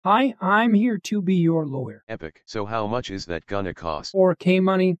Hi, I'm here to be your lawyer. Epic. So how much is that gonna cost? 4K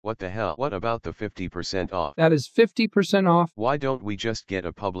money. What the hell? What about the 50% off? That is 50% off. Why don't we just get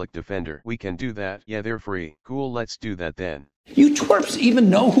a public defender? We can do that. Yeah, they're free. Cool, let's do that then. You twerps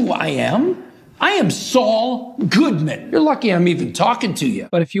even know who I am? I am Saul Goodman. You're lucky I'm even talking to you.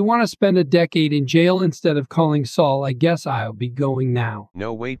 But if you want to spend a decade in jail instead of calling Saul, I guess I'll be going now.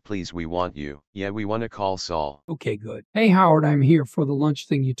 No, wait, please, we want you. Yeah, we want to call Saul. Okay, good. Hey, Howard, I'm here for the lunch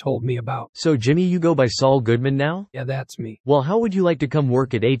thing you told me about. So Jimmy, you go by Saul Goodman now? Yeah, that's me. Well, how would you like to come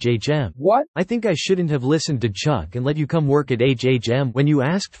work at HHM? What? I think I shouldn't have listened to Chuck and let you come work at HHM when you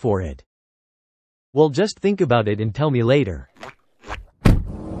asked for it. Well, just think about it and tell me later.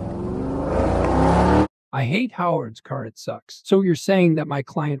 I hate Howard's car, it sucks. So you're saying that my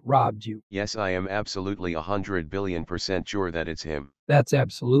client robbed you? Yes, I am absolutely 100 billion% sure that it's him. That's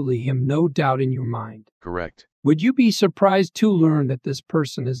absolutely him, no doubt in your mind. Correct. Would you be surprised to learn that this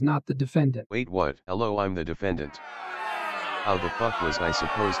person is not the defendant? Wait, what? Hello, I'm the defendant. How the fuck was I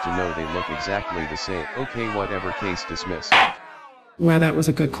supposed to know they look exactly the same? Okay, whatever, case dismissed. Well, that was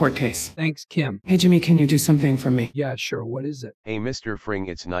a good court case. Thanks, Kim. Hey, Jimmy, can you do something for me? Yeah, sure, what is it? Hey, Mr. Fring,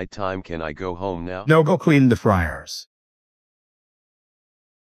 it's nighttime, can I go home now? No, go clean the fryers.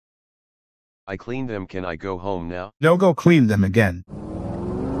 I cleaned them, can I go home now? No, go clean them again.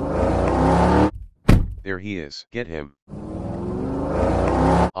 There he is, get him.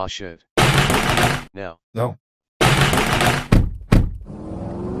 Aw shit. Now. No.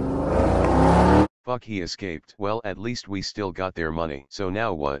 Fuck, he escaped. Well, at least we still got their money. So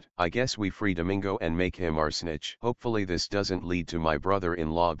now what? I guess we free Domingo and make him our snitch. Hopefully this doesn't lead to my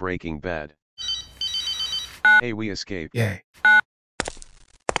brother-in-law breaking bad. Hey, we escaped. Yay.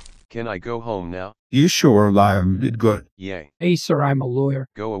 Can I go home now? You sure, Lyle did good. Yay. Hey, sir, I'm a lawyer.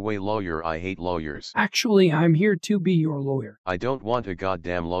 Go away, lawyer, I hate lawyers. Actually, I'm here to be your lawyer. I don't want a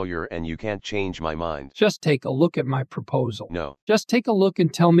goddamn lawyer and you can't change my mind. Just take a look at my proposal. No. Just take a look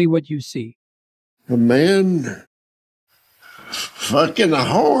and tell me what you see. A man fucking a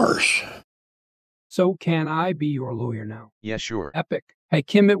horse. So can I be your lawyer now? Yeah, sure. Epic. Hey,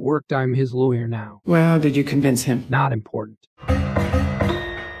 Kim, it worked. I'm his lawyer now. Well, did you convince him? Not important.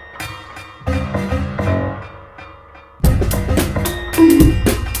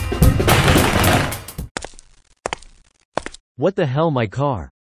 What the hell, my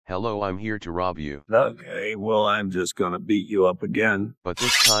car? Hello, I'm here to rob you. Okay, well, I'm just gonna beat you up again. But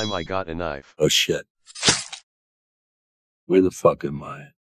this time I got a knife. Oh shit. Where the fuck am I?